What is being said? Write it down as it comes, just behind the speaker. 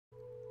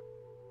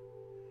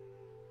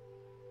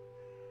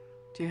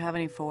Do you have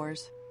any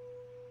 4s?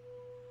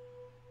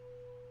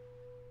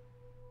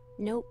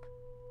 Nope.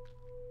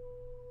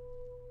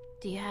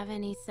 Do you have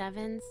any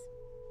 7s?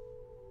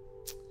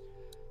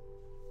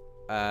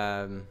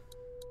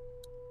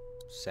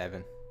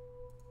 7.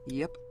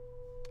 Yep.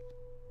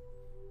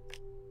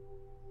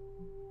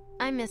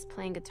 I miss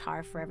playing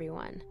guitar for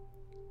everyone.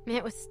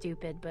 It was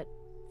stupid, but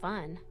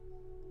fun.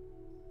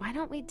 Why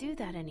don't we do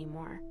that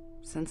anymore?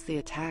 Since the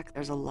attack,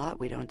 there's a lot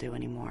we don't do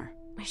anymore.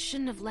 I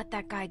shouldn't have let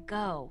that guy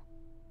go.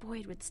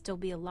 Boyd would still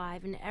be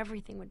alive and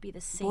everything would be the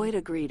same. Boyd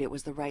agreed it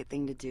was the right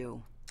thing to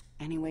do.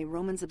 Anyway,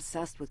 Roman's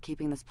obsessed with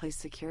keeping this place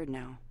secured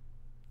now.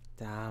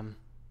 Damn.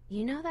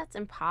 You know that's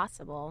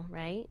impossible,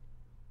 right?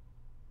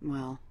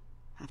 Well,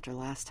 after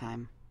last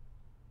time.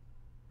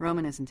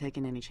 Roman isn't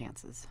taking any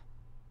chances.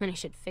 And I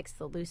should fix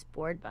the loose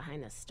board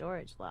behind the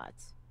storage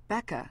lots.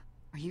 Becca,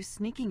 are you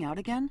sneaking out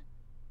again?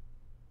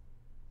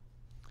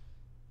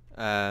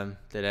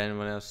 Did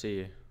anyone else see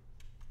you?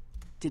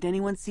 Did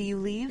anyone see you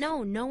leave?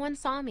 No, no one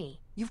saw me.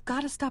 You've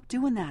got to stop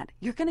doing that.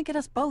 You're gonna get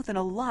us both in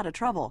a lot of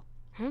trouble.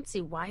 I don't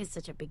see why it's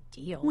such a big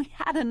deal. We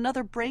had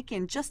another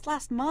break-in just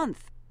last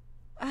month.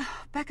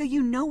 Becca,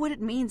 you know what it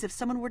means if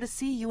someone were to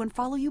see you and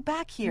follow you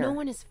back here. No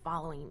one is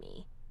following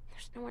me.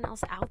 There's no one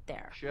else out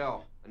there.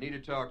 Shel, I need to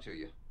talk to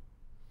you.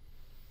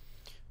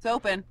 It's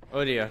open.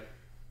 Oh dear.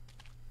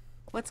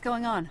 What's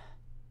going on?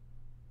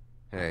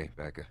 Hey,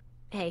 Becca.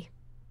 Hey.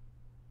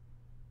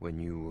 When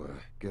you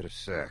get a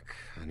sec,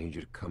 I need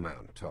you to come out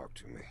and talk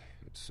to me.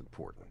 It's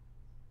important.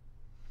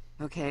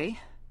 Okay.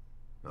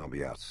 I'll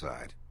be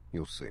outside.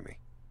 You'll see me.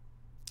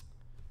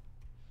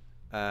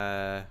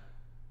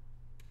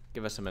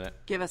 Give us a minute.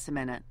 Give us a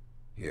minute.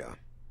 Yeah.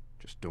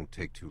 Just don't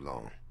take too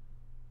long.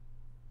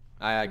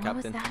 Aye, What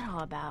Captain. was that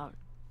all about?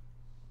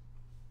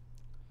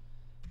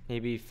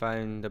 Maybe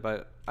find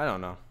about... I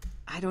don't know.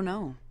 I don't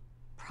know.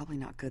 Probably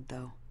not good,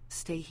 though.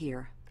 Stay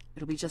here.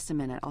 It'll be just a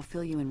minute. I'll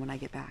fill you in when I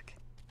get back.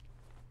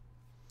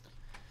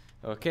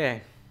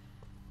 Okay.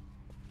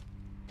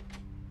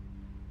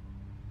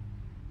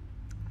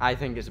 I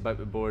think it's about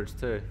the boards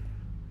too.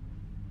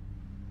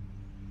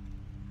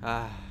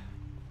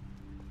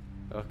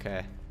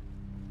 Okay.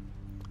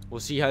 We'll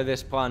see how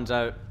this plans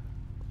out.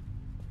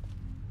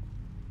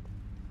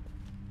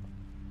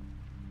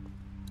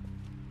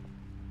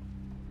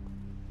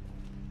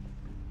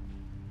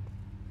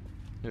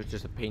 There's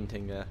just a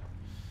painting there.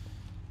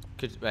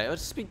 Right,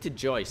 let's speak to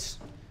Joyce.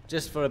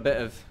 Just for a bit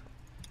of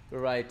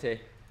variety.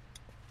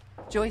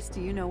 Joyce, do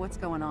you know what's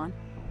going on?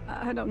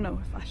 I don't know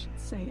if I should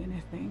say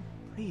anything.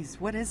 Please,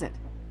 what is it?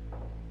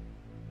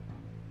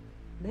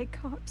 They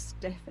caught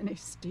Stephanie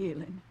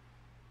stealing,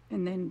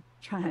 and then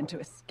trying to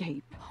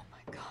escape. Oh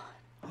my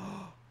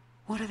god.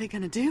 What are they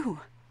gonna do?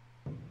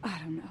 I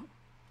don't know.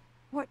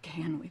 What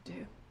can we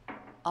do?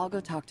 I'll go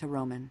talk to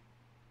Roman.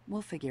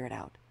 We'll figure it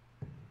out.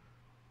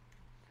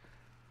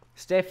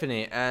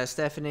 Stephanie,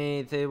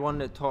 Stephanie, the one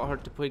that taught her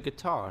to play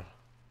guitar.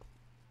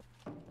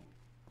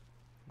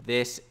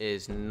 This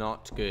is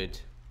not good.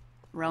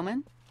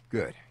 Roman?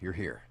 Good, you're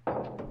here.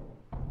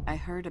 I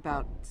heard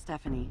about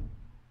Stephanie.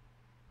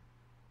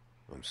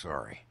 I'm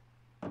sorry.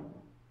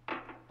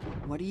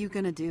 What are you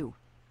gonna do?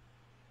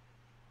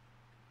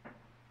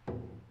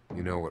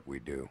 You know what we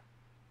do.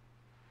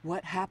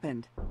 What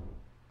happened?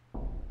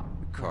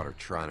 We caught her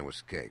trying to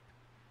escape.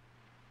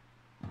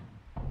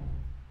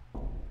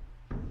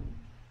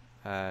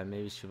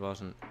 Maybe she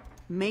wasn't.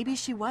 Maybe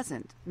she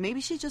wasn't.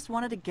 Maybe she just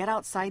wanted to get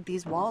outside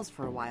these walls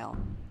for a while.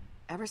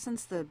 Ever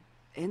since the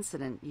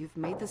incident, you've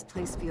made this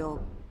place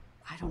feel,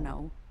 I don't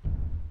know,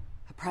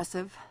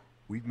 oppressive.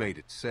 We've made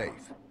it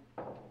safe.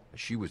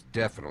 She was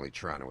definitely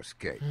trying to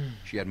escape.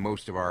 She had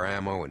most of our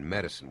ammo and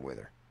medicine with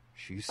her.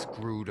 She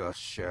screwed us,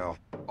 Shel.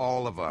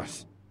 All of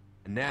us.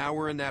 And now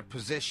we're in that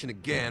position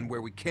again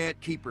where we can't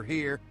keep her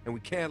here and we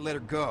can't let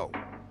her go.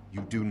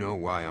 You do know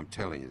why I'm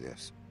telling you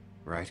this,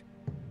 right?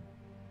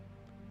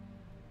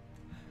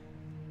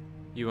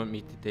 You want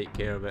me to take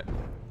care of it?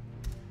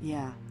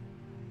 Yeah.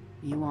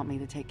 You want me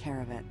to take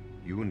care of it.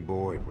 You and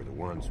Boyd were the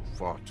ones who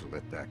fought to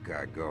let that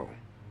guy go.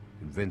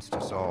 Convinced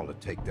us all to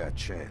take that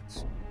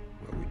chance.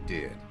 Well, we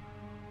did.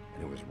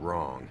 And it was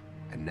wrong.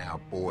 And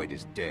now Boyd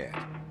is dead.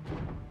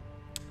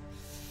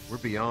 We're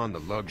beyond the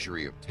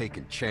luxury of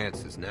taking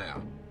chances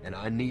now. And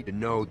I need to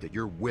know that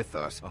you're with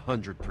us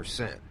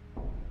 100%.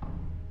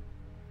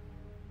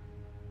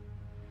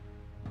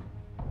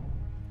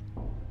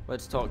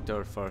 Let's talk to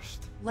her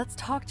first. Let's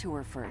talk to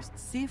her first.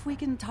 See if we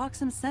can talk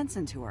some sense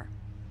into her.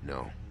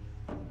 No.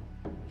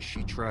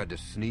 She tried to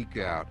sneak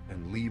out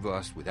and leave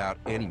us without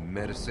any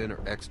medicine or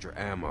extra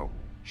ammo.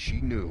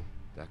 She knew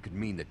that could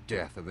mean the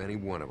death of any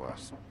one of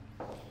us.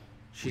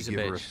 She's we a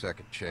give her a bitch.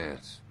 second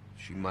chance.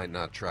 She might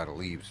not try to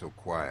leave so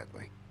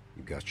quietly.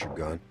 You got your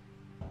gun?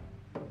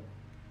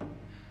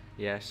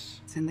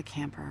 Yes. It's in the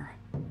camper.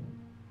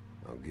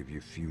 I'll give you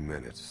a few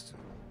minutes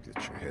to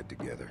get your head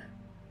together.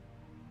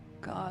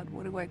 God,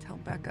 what do I tell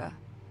Becca?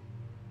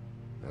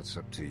 That's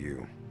up to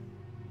you.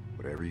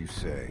 Whatever you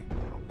say,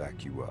 I'll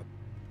back you up.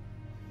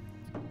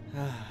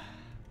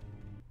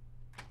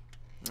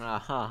 Ah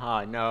ha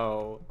ha,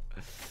 no.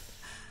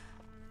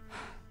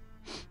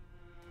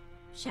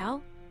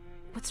 Shel?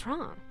 What's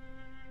wrong?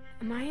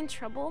 Am I in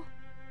trouble?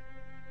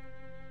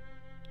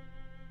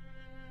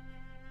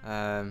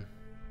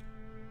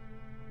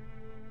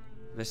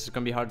 This is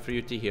gonna be hard for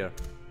you to hear.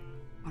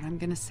 What I'm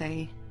gonna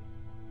say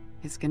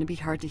is gonna be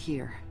hard to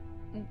hear.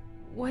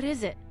 What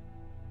is it?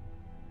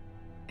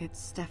 It's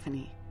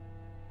Stephanie.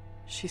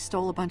 She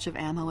stole a bunch of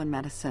ammo and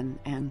medicine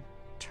and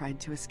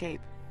tried to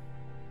escape.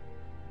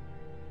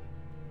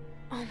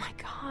 Oh my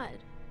god.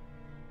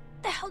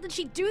 The hell did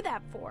she do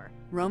that for?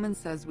 Roman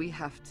says we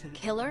have to...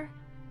 Kill her?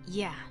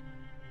 Yeah.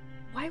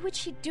 Why would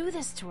she do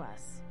this to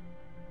us?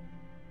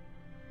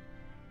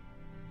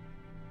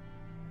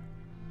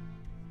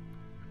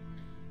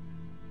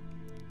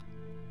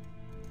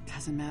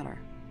 Doesn't matter.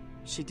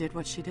 She did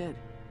what she did.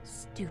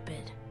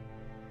 Stupid.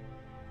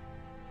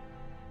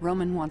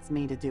 Roman wants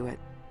me to do it.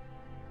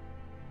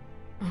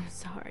 I'm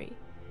sorry.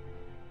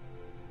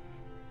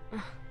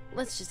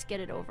 Let's just get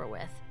it over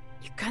with.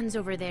 Your gun's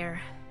over there,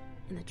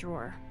 in the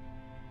drawer.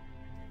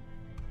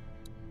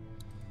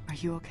 Are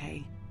you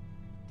okay?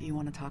 Do you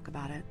want to talk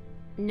about it?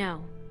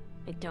 No,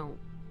 I don't.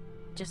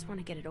 Just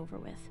want to get it over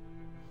with.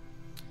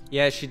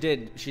 Yeah, she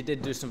did. She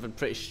did do something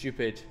pretty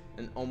stupid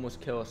and almost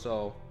kill us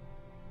all.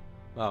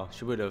 Well,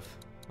 she would have.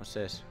 What's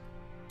this?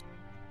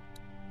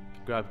 I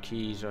can grab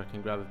keys or I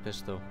can grab a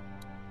pistol.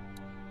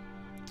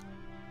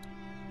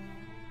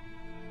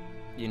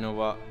 You know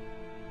what?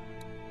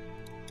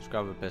 Let's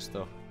grab a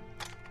pistol.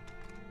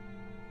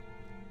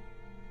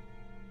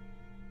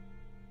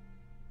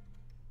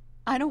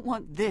 I don't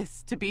want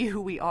this to be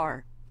who we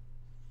are.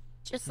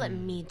 Just let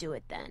me do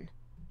it then.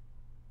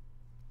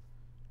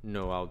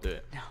 No, I'll do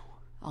it. No,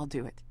 I'll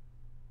do it.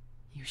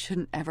 You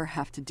shouldn't ever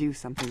have to do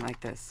something like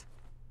this.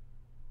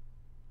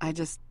 I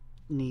just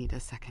need a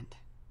second.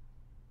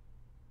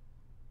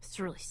 This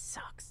really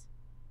sucks.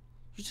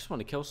 You just want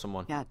to kill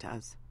someone. Yeah, it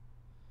does.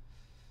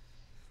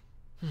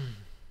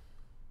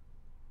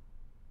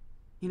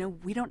 You know,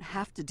 we don't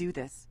have to do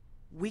this.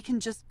 We can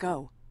just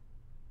go.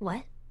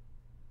 What?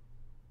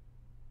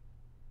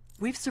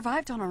 We've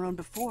survived on our own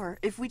before.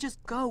 If we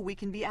just go, we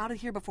can be out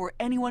of here before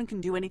anyone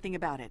can do anything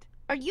about it.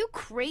 Are you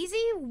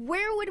crazy?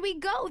 Where would we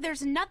go?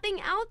 There's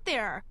nothing out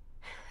there.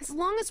 As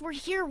long as we're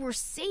here, we're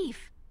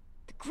safe.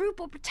 The group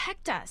will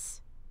protect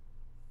us.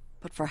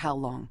 But for how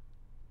long?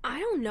 I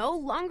don't know,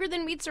 longer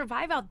than we'd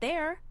survive out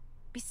there.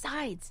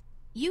 Besides,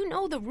 you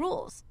know the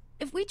rules.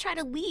 If we try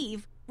to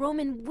leave,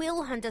 Roman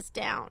will hunt us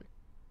down.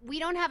 We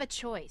don't have a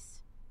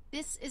choice.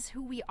 This is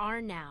who we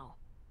are now.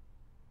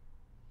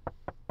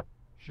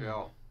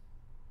 Shel,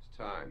 it's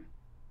time.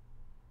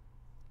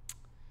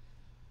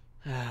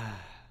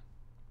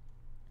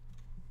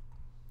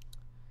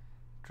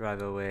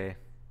 Drive away.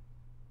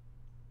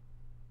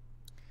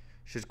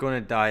 She's gonna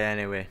die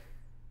anyway.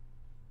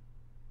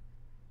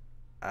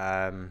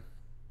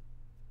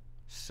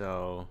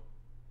 So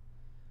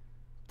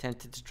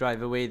tempted to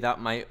drive away. That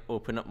might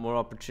open up more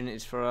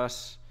opportunities for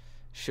us.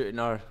 Shooting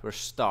her, we're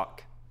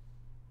stuck.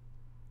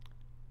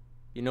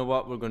 You know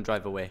what? We're gonna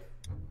drive away.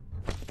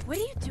 What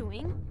are you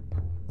doing?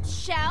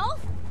 Shel?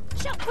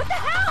 Shel, what the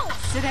hell?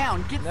 Sit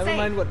down, get Never safe.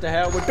 mind what the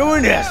hell. We're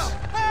doing this.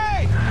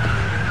 Hey!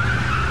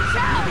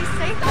 Shel, be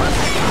safe. I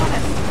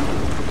promise.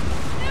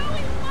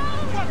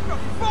 What the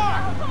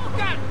fuck?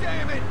 God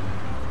damn it!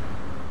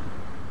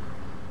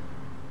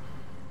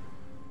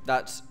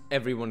 That's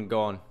everyone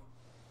gone.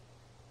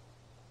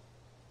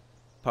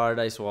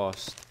 Paradise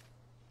lost.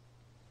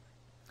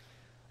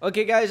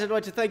 Okay guys, I'd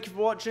like to thank you for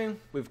watching.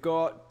 We've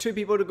got 2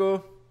 people to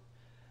go.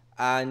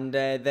 And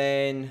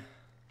then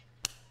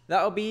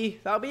that'll be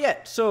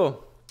it.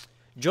 So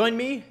join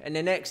me in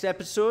the next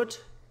episode.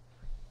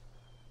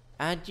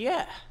 And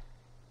yeah.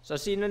 So I'll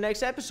see you in the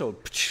next episode.